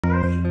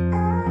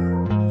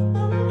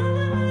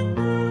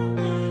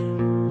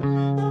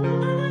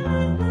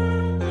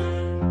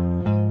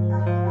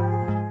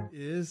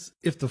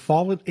If the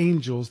fallen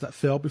angels that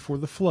fell before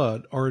the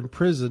flood are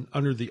imprisoned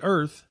under the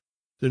earth,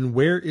 then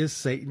where is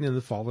Satan and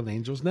the fallen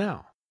angels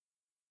now?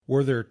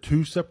 Were there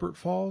two separate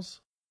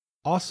falls?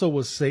 Also,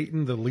 was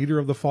Satan the leader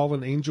of the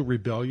fallen angel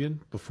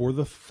rebellion before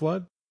the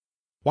flood?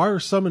 Why are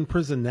some in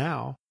prison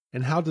now,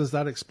 and how does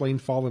that explain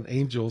fallen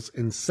angels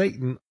and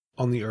Satan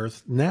on the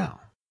earth now?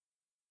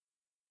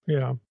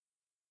 Yeah.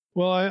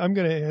 Well, I'm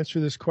going to answer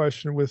this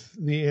question with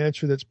the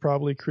answer that's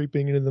probably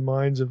creeping into the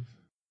minds of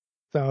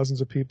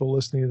thousands of people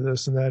listening to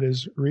this, and that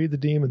is read the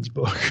Demons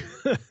book.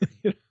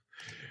 I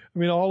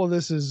mean, all of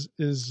this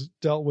is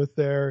dealt with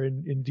there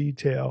in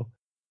detail.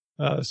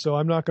 So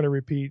I'm not going to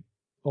repeat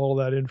all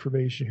that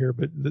information here,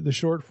 but the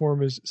short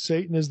form is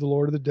Satan is the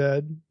Lord of the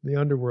dead, the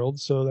underworld.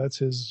 So that's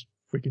his,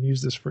 if we can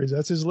use this phrase,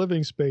 that's his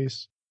living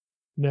space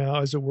now,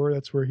 as it were.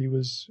 That's where he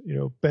was,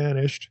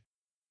 banished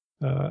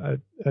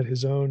at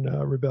his own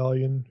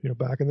rebellion,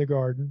 back in the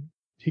garden.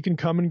 He can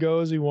come and go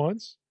as he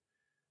wants.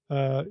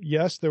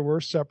 Yes, there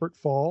were separate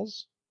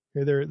falls.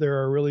 Okay,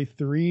 there are really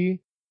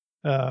three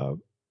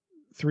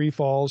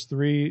falls,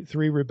 three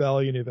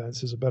rebellion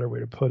events is a better way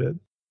to put it.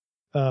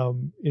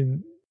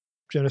 In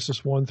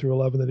Genesis 1 through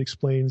 11, that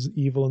explains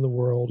evil in the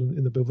world and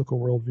in the biblical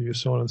worldview,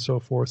 so on and so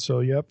forth. So,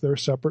 yep, there are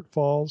separate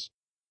falls.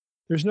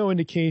 There's no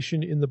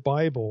indication in the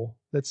Bible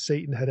that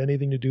Satan had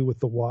anything to do with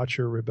the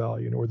Watcher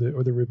rebellion or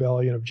the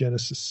rebellion of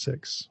Genesis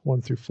 6,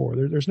 1 through 4.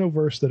 There's no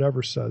verse that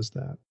ever says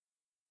that.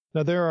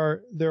 Now,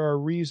 there are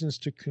reasons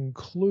to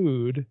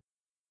conclude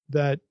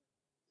that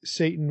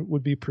Satan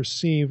would be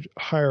perceived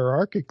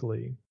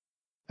hierarchically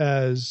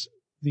as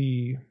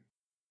the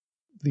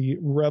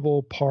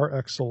rebel par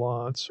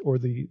excellence, or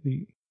the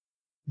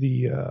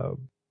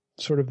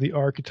sort of the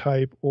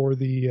archetype, or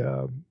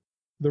the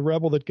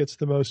rebel that gets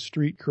the most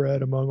street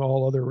cred among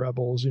all other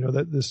rebels.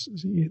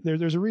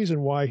 There's a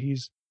reason why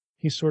he's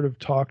sort of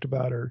talked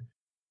about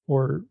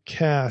or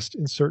cast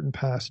in certain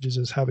passages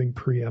as having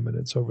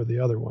preeminence over the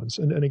other ones.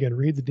 And again,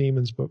 read the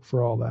Demons book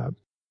for all that.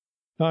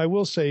 Now, I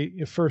will say,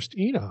 First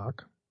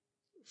Enoch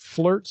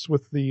flirts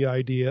with the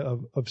idea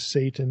of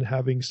Satan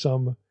having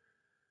some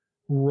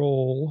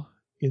role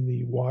in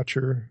the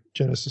Watcher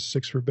Genesis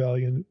 6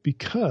 rebellion,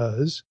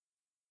 because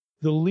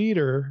the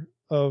leader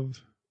of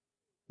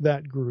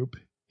that group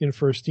in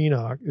First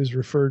Enoch is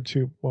referred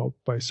to, well,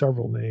 by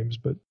several names,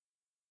 but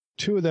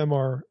two of them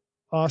are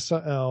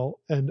Asael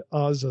and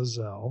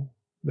Azazel.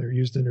 They're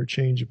used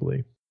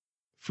interchangeably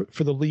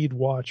for the lead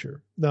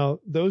Watcher. Now,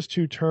 those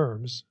two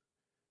terms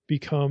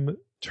become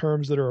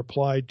terms that are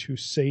applied to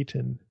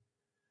Satan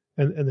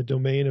and the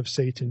domain of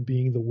Satan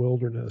being the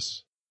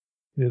wilderness,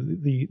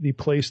 the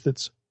place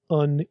that's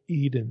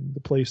un-Eden,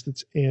 the place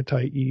that's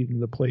anti-Eden,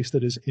 the place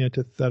that is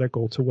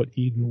antithetical to what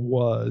Eden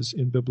was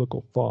in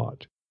biblical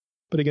thought.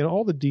 But again,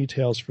 all the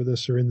details for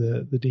this are in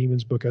the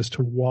Demons book as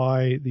to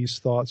why these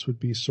thoughts would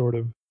be sort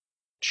of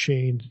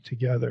chained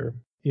together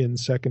in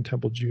Second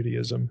Temple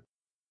Judaism,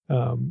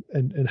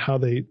 and how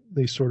they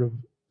sort of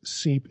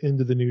seep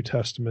into the New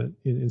Testament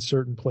in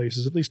certain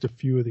places, at least a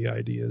few of the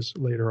ideas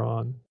later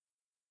on.